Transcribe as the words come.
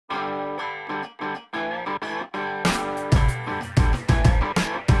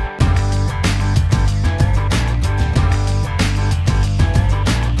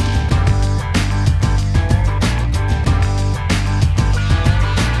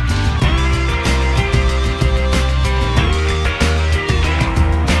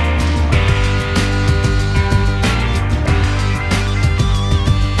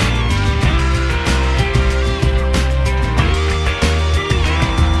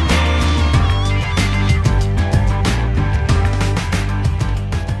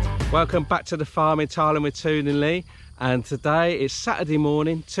Welcome back to the farm in Thailand with Toon and Lee, and today it's Saturday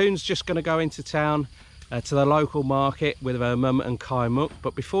morning. Toon's just going to go into town to the local market with her mum and Kai Muck,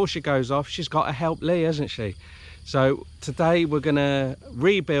 but before she goes off she's got to help Lee, hasn't she? So today we're going to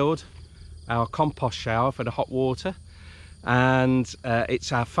rebuild our compost shower for the hot water, and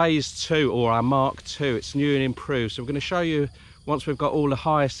it's our phase 2 or our Mark 2. It's new and improved, so we're going to show you once we've got all the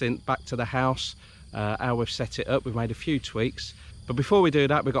hyacinth back to the house how we've set it up. We've made a few tweaks. But before we do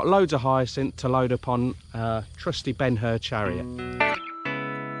that, we've got loads of hyacinth to load up on our trusty Ben-Hur chariot.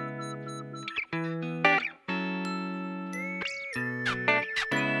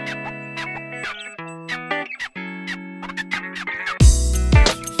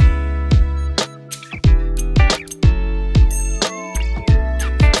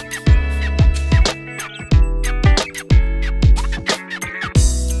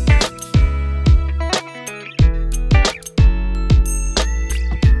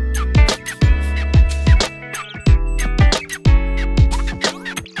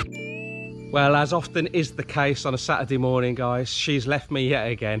 Well, as often is the case on a Saturday morning, guys, she's left me yet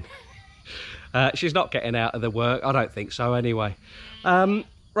again. She's not getting out of the work. I don't think so anyway. Right,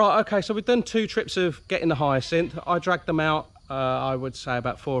 okay, so we've done 2 trips of getting the hyacinth. I dragged them out, I would say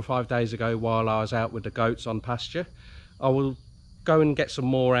about 4 or 5 days ago while I was out with the goats on pasture. I will go and get some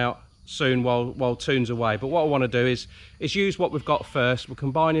more out soon while Toon's away. But what I want to do is use what we've got first. We're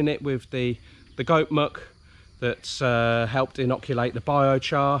combining it with the goat muck that's helped inoculate the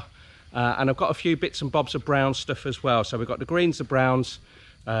biochar. And I've got a few bits and bobs of brown stuff as well. So we've got the greens, the browns,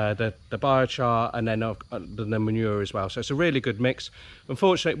 the biochar, and then the manure as well. So it's a really good mix.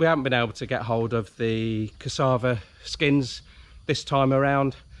 Unfortunately, we haven't been able to get hold of the cassava skins this time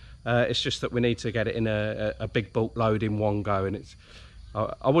around. It's just that we need to get it in a big bulk load in one go. And it's,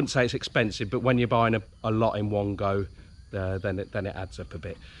 I wouldn't say it's expensive, but when you're buying a lot in one go, then it adds up a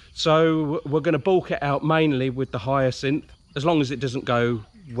bit. So we're going to bulk it out mainly with the hyacinth, as long as it doesn't go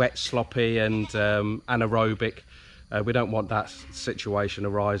wet, sloppy and anaerobic. We don't want that situation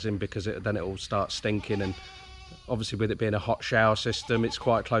arising, because then it will start stinking, and obviously with it being a hot shower system, it's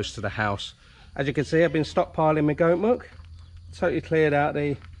quite close to the house. As you can see, I've been stockpiling my goat muck. Totally cleared out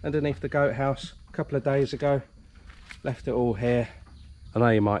the underneath the goat house a couple of days ago, left it all here. I know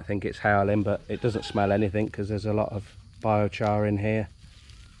you might think it's howling, but it doesn't smell anything because there's a lot of biochar in here.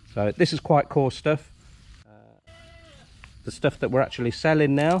 So this is quite coarse stuff. The stuff that we're actually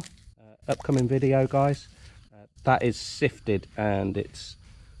selling now, upcoming video, guys, that is sifted, and it's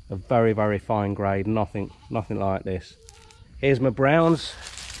a very, very fine grade. Nothing like this. Here's my browns,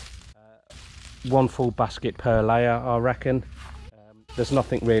 1 full basket per layer, I reckon. There's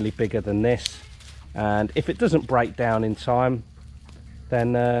nothing really bigger than this, and if it doesn't break down in time,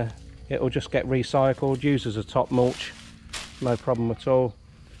 then it'll just get recycled, used as a top mulch, no problem at all.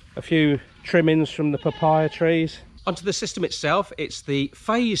 A few trimmings from the papaya trees. Onto the system itself. It's the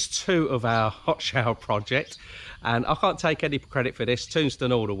phase 2 of our hot shower project, and I can't take any credit for this. Toon's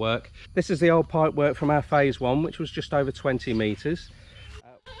done all the work. This is the old pipe work from our phase 1, which was just over 20 metres.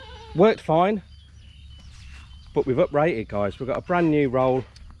 Worked fine, but we've uprated, guys. We've got a brand new roll,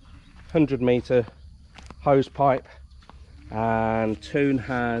 100 metre hose pipe, and Toon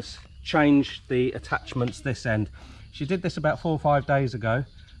has changed the attachments this end. She did this about 4 or 5 days ago.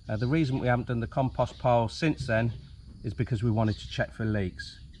 The reason we haven't done the compost pile since then is because we wanted to check for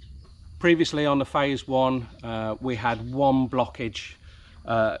leaks. Previously on the phase 1, we had 1 blockage.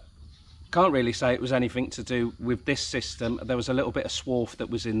 Can't really say it was anything to do with this system. There was a little bit of swarf that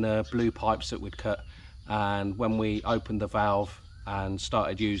was in the blue pipes that we'd cut, and when we opened the valve and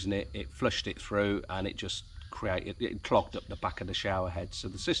started using it, it flushed it through, and it just it clogged up the back of the shower head. So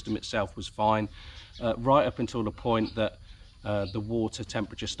the system itself was fine, right up until the point that the water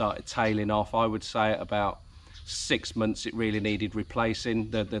temperature started tailing off. I would say at about 6 months it really needed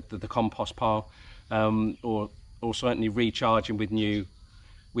replacing, the compost pile, or certainly recharging with new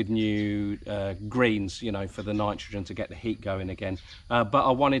greens, you know, for the nitrogen to get the heat going again. But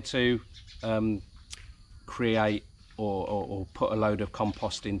I wanted to create or put a load of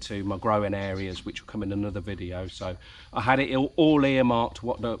compost into my growing areas, which will come in another video. So I had it all earmarked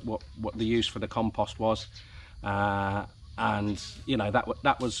what the use for the compost was, and you know,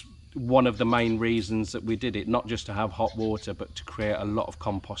 that was one of the main reasons that we did it, not just to have hot water, but to create a lot of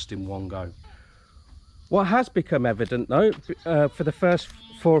compost in one go. What has become evident though, for the first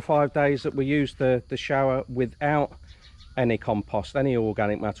 4 or 5 days that we used the shower without any compost, any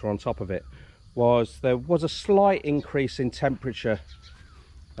organic matter on top of it, was there was a slight increase in temperature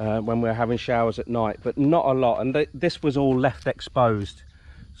when we were having showers at night, but not a lot, and this was all left exposed.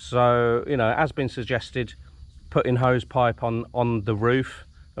 So, you know, it has been suggested putting hose pipe on the roof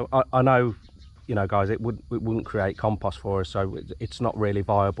I know, you know, guys, it wouldn't create compost for us, so it's not really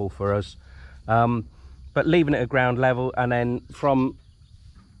viable for us. But leaving it at ground level, and then from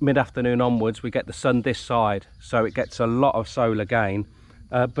mid-afternoon onwards we get the sun this side, so it gets a lot of solar gain.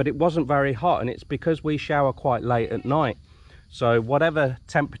 But it wasn't very hot, and it's because we shower quite late at night. So whatever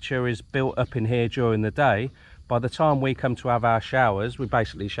temperature is built up in here during the day, by the time we come to have our showers, we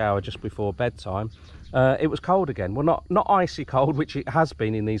basically shower just before bedtime, it was cold again. Well, not icy cold, which it has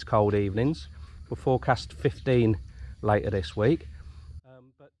been in these cold evenings. We're forecast 15 later this week,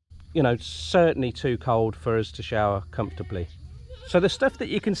 but you know, certainly too cold for us to shower comfortably. So the stuff that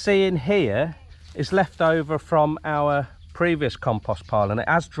you can see in here is left over from our previous compost pile, and it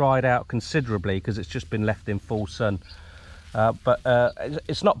has dried out considerably because it's just been left in full sun. But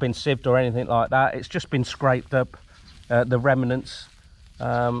it's not been sieved or anything like that. It's just been scraped up, the remnants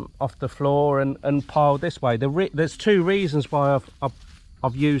off the floor and piled this way. There's two reasons why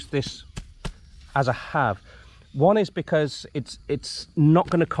I've used this as I have. One is because it's not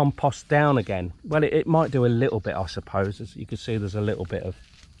going to compost down again. Well, it might do a little bit, I suppose. As you can see, there's a little bit of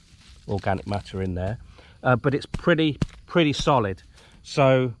organic matter in there, but it's pretty solid.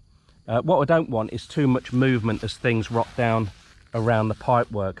 So what I don't want is too much movement as things rot down around the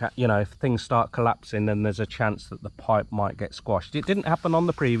pipe work. You know, if things start collapsing, then there's a chance that the pipe might get squashed. It didn't happen on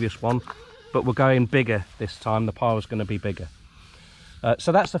the previous one, but we're going bigger this time. The pile's going to be bigger.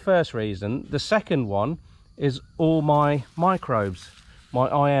 So that's the first reason. The second one is all my microbes, my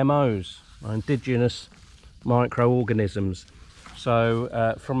IMOs, my indigenous microorganisms.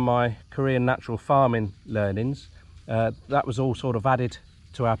 So from my Korean natural farming learnings, that was all sort of added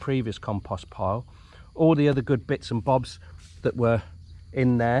to our previous compost pile. All the other good bits and bobs that were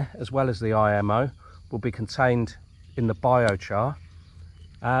in there, as well as the IMO, will be contained in the biochar.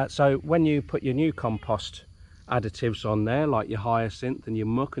 So when you put your new compost additives on there, like your hyacinth and your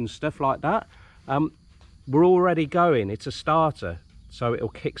muck and stuff like that, we're already going. It's a starter, so it'll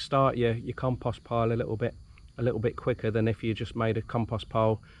kickstart your compost pile a little bit quicker than if you just made a compost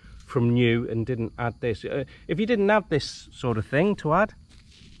pile from new and didn't add this. If you didn't have this sort of thing to add,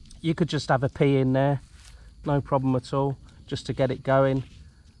 you could just have a pea in there, no problem at all, just to get it going.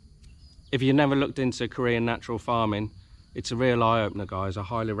 If you've never looked into Korean natural farming, it's a real eye-opener, guys. I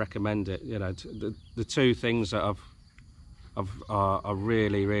highly recommend it. You know, the two things that I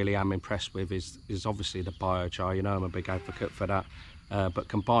really am impressed with is obviously the biochar. You know, I'm a big advocate for that, but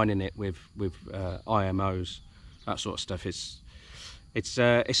combining it with IMOs, that sort of stuff,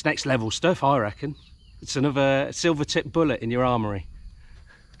 it's next level stuff, I reckon. It's another silver tip bullet in your armoury.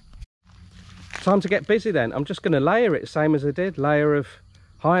 Time to get busy then. I'm just going to layer it same as I did. Layer of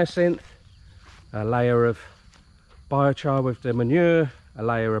hyacinth, a layer of biochar with the manure, a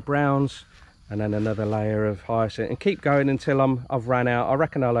layer of browns, and then another layer of hyacinth, and keep going until I've ran out. I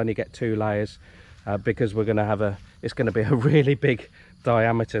reckon I'll only get 2 layers because we're going to have it's going to be a really big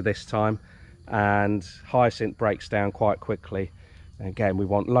diameter this time, and hyacinth breaks down quite quickly. And again, we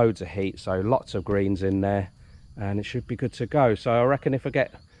want loads of heat, so lots of greens in there, and it should be good to go. So I reckon if I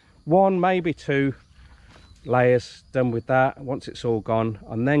get 1, maybe 2 layers done with that, once it's all gone,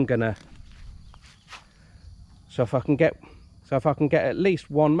 I'm then gonna, so if I can get at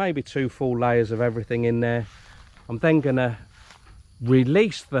least 1, maybe 2 full layers of everything in there, I'm then gonna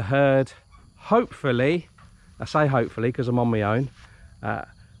release the herd, hopefully, I say hopefully because I'm on my own,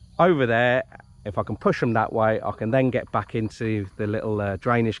 over there. If I can push them that way, I can then get back into the little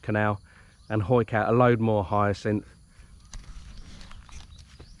drainage canal and hoik out a load more hyacinth.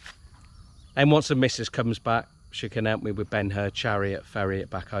 And once the missus comes back, she can help me with Ben her chariot, ferry it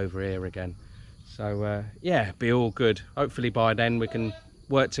back over here again. So yeah, be all good. Hopefully by then we can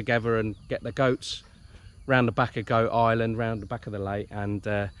work together and get the goats round the back of Goat Island, round the back of the lake, and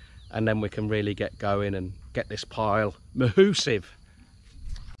then we can really get going and get this pile mahoosive.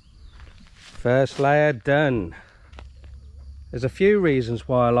 First layer done. There's a few reasons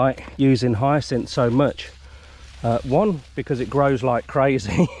why I like using hyacinth so much. One, because it grows like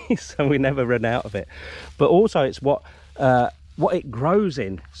crazy, so we never run out of it. But also it's what it grows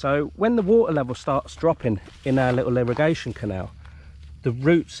in. So when the water level starts dropping in our little irrigation canal, the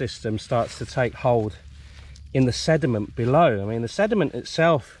root system starts to take hold in the sediment below. I mean, the sediment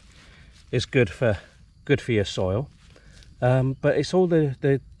itself is good for your soil, but it's all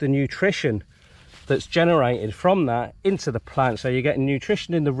the nutrition that's generated from that into the plant. So you're getting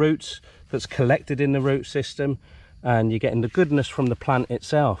nutrition in the roots that's collected in the root system, and you're getting the goodness from the plant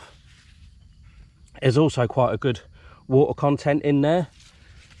itself. There's also quite a good water content in there.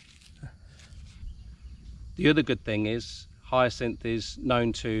 The other good thing is hyacinth is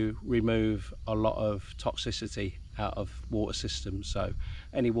known to remove a lot of toxicity out of water systems. So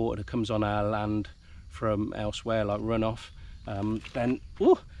any water that comes on our land from elsewhere, like runoff,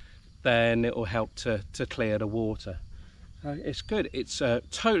 then it will help to clear the water. It's good. It's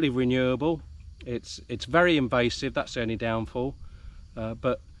totally renewable. It's very invasive, that's the only downfall,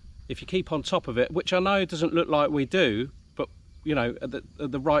 but if you keep on top of it, which I know doesn't look like we do, but you know, at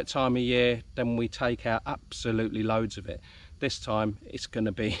the right time of year, then we take out absolutely loads of it. This time it's going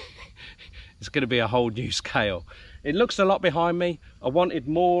to be it's going to be a whole new scale. It looks a lot behind me. I wanted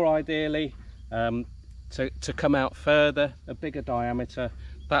more, ideally, to come out further, a bigger diameter.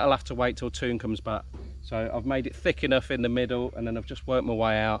 That'll have to wait till Toon comes back. So I've made it thick enough in the middle, and then I've just worked my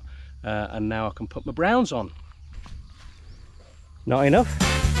way out, and now I can put my browns on. Not enough.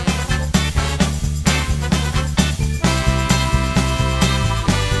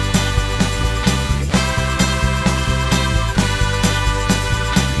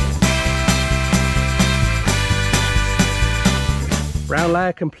 Brown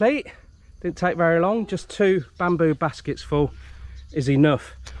layer complete. Didn't take very long. Just 2 bamboo baskets full is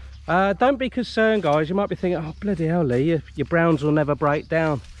enough. Don't be concerned, guys. You might be thinking, oh bloody hell, Lee, your browns will never break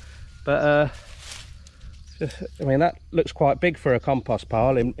down. But I mean, that looks quite big for a compost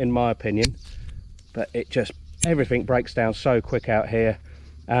pile in my opinion, but it just, everything breaks down so quick out here,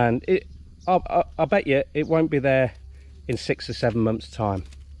 and I bet you it won't be there in 6 or 7 months time.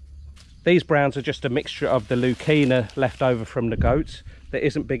 These browns are just a mixture of the leucaena left over from the goats that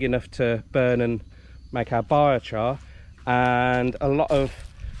isn't big enough to burn and make our biochar, and a lot of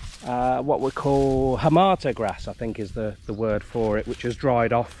what we call hamata grass, I think is the word for it, which has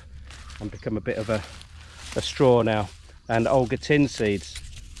dried off and become a bit of a straw now, and Olga tin seeds.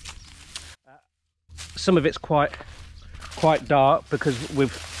 Some of it's quite dark because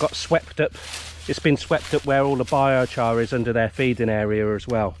we've got swept up, it's been swept up where all the biochar is under their feeding area as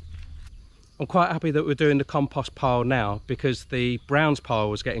well. I'm quite happy that we're doing the compost pile now, because the browns pile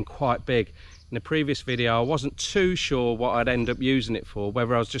was getting quite big. In the previous video I wasn't too sure what I'd end up using it for,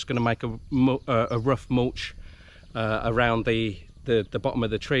 whether I was just going to make a rough mulch around the bottom of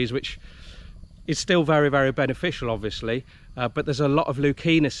the trees, which is still very, very beneficial obviously, but there's a lot of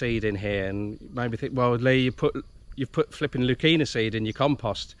leucaena seed in here, and maybe think, well Lee, you've put flipping leucaena seed in your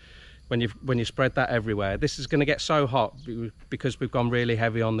compost when you spread that everywhere. This is going to get so hot because we've gone really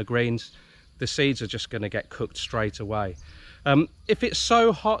heavy on the greens. The seeds are just going to get cooked straight away. If it's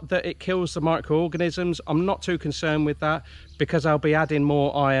so hot that it kills the microorganisms, I'm not too concerned with that, because I'll be adding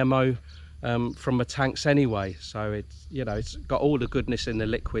more IMO from the tanks anyway. So it's, you know, it's got all the goodness in the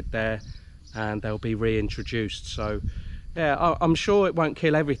liquid there, and they'll be reintroduced. So yeah, I'm sure it won't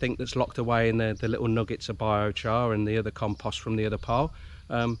kill everything that's locked away in the little nuggets of biochar and the other compost from the other pile.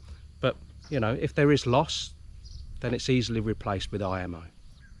 But you know, if there is loss, then it's easily replaced with IMO.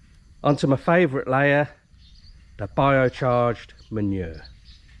 Onto my favourite layer, the biocharged manure.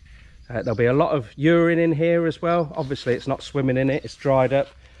 There'll be a lot of urine in here as well. Obviously it's not swimming in it, it's dried up,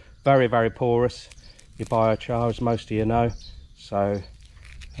 very, very porous, your biochar, as most of you know. So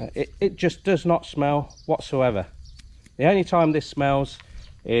it just does not smell whatsoever. The only time this smells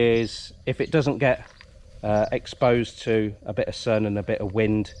is if it doesn't get exposed to a bit of sun and a bit of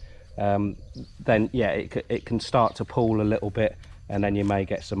wind. Then yeah, it can start to pool a little bit, and then you may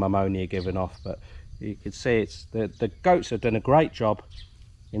get some ammonia given off. But you can see it's the goats have done a great job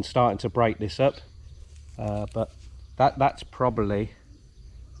in starting to break this up, but that's probably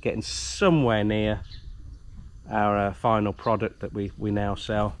getting somewhere near our final product that we now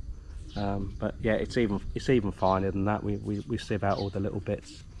sell. But yeah, it's even finer than that. We sieve out all the little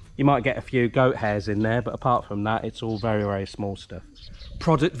bits. You might get a few goat hairs in there, but apart from that, it's all very, very small stuff.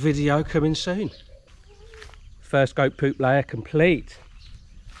 Product video coming soon. First goat poop layer complete.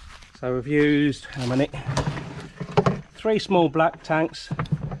 So we've used, how many? 3 small black tanks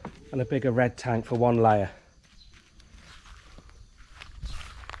and a bigger red tank for 1 layer.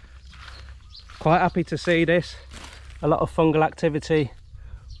 Quite happy to see this. A lot of fungal activity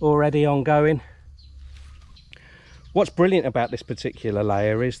already ongoing. What's brilliant about this particular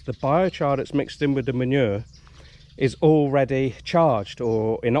layer is the biochar that's mixed in with the manure is already charged,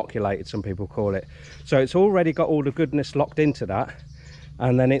 or inoculated some people call it. So it's already got all the goodness locked into that,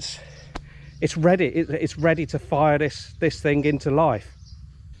 and then it's ready to fire this thing into life.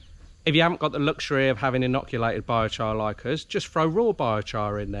 If you haven't got the luxury of having inoculated biochar like us, just throw raw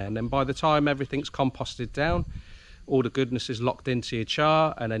biochar in there, and then by the time everything's composted down, all the goodness is locked into your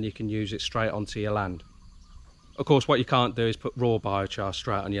char, and then you can use it straight onto your land. Of course, what you can't do is put raw biochar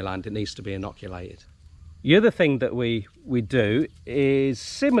straight on your land. It needs to be inoculated. The other thing that we do is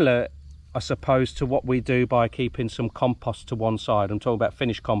similar, I suppose, to what we do by keeping some compost to one side. I'm talking about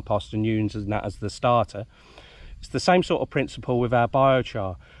finished compost and using that as the starter. It's the same sort of principle with our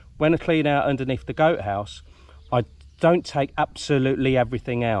biochar. When I clean out underneath the goat house, I don't take absolutely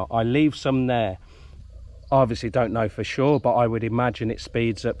everything out. I leave some there. I obviously don't know for sure, but I would imagine it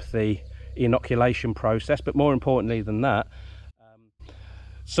speeds up the inoculation process. But more importantly than that,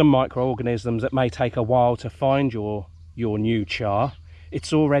 some microorganisms that may take a while to find your new char,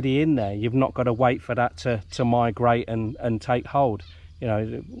 it's already in there. You've not got to wait for that to migrate and take hold. You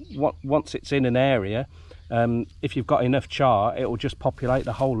know, once it's in an area, if you've got enough char, it will just populate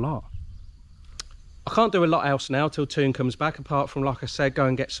the whole lot. I can't do a lot else now till Toon comes back, apart from, like I said, go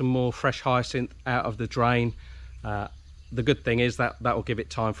and get some more fresh hyacinth out of the drain. The good thing is that will give it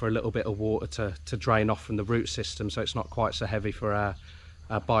time for a little bit of water to drain off from the root system, so it's not quite so heavy for our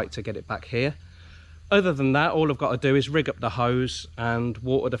bike to get it back here. Other than that, all I've got to do is rig up the hose and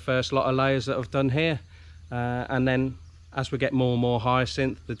water the first lot of layers that I've done here, and then as we get more and more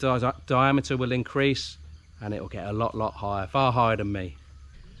hyacinth, the diameter will increase and it will get a lot higher, far higher than me.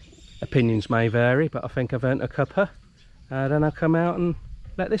 Opinions may vary, but I think I've earned a cuppa. Then I'll come out and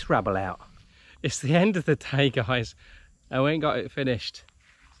let this rabble out. It's the end of the day, guys, and we ain't got it finished.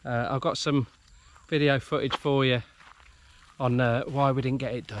 I've got some video footage for you on why we didn't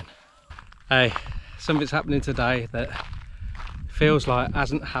get it done. Hey, something's happening today that feels like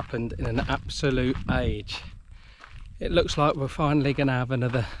hasn't happened in an absolute age. It looks like we're finally going to have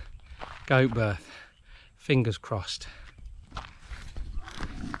another goat birth. Fingers crossed.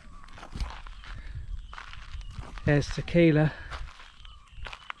 There's Tequila.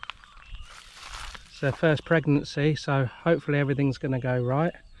 It's her first pregnancy, so hopefully everything's going to go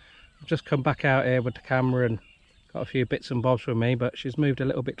right. I've just come back out here with the camera and got a few bits and bobs with me, but she's moved a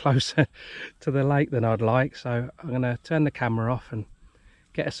little bit closer to the lake than I'd like, so I'm going to turn the camera off and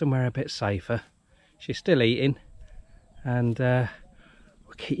get her somewhere a bit safer. She's still eating, and we'll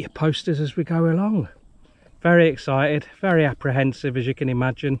keep you posted as we go along. Very excited, very apprehensive, as you can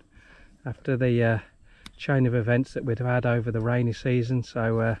imagine, after the chain of events that we've had over the rainy season,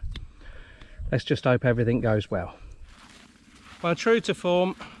 so let's just hope everything goes well. Well, true to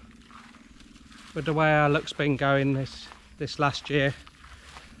form, with the way our luck's been going this last year,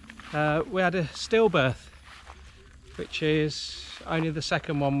 we had a stillbirth, which is only the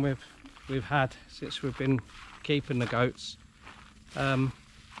second one we've had since we've been keeping the goats.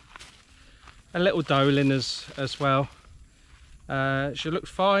 A little doeling as well. She looked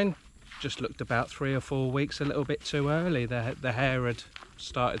fine, just looked about 3 or 4 weeks a little bit too early. The hair had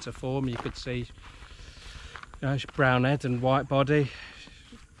started to form. You could see, you know, brown head and white body.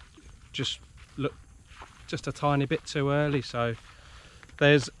 Just looked just a tiny bit too early. So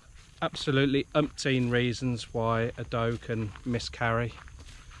there's absolutely umpteen reasons why a doe can miscarry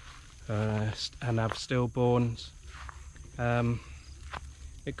and have stillborns.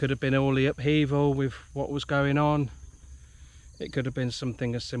 It could have been all the upheaval with what was going on. It could have been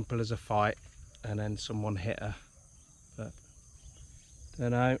something as simple as a fight and then someone hit her. But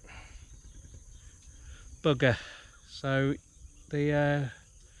don't know. Bugger. So the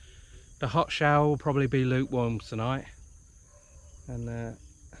hot shower will probably be lukewarm tonight. And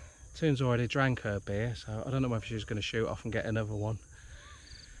Toon's already drank her beer, so I don't know whether she's going to shoot off and get another one.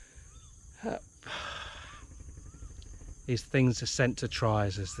 These things are sent to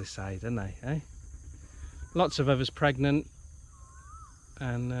tries, as they say, don't they? Eh? Lots of others pregnant,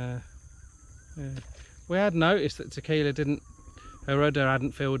 and yeah. We had noticed that Tequila her udder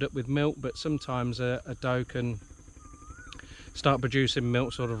hadn't filled up with milk, but sometimes a doe can start producing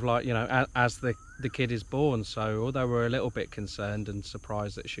milk sort of like, you know, as the kid is born. So although we're a little bit concerned and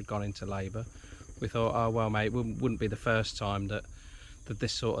surprised that she'd gone into labour, we thought, oh well mate, it wouldn't be the first time that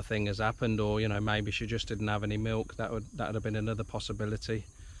this sort of thing has happened, or you know, maybe she just didn't have any milk. That would have been another possibility.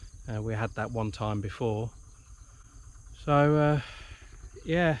 We had that one time before, so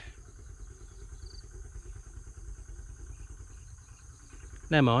yeah,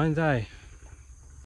 never mind, eh?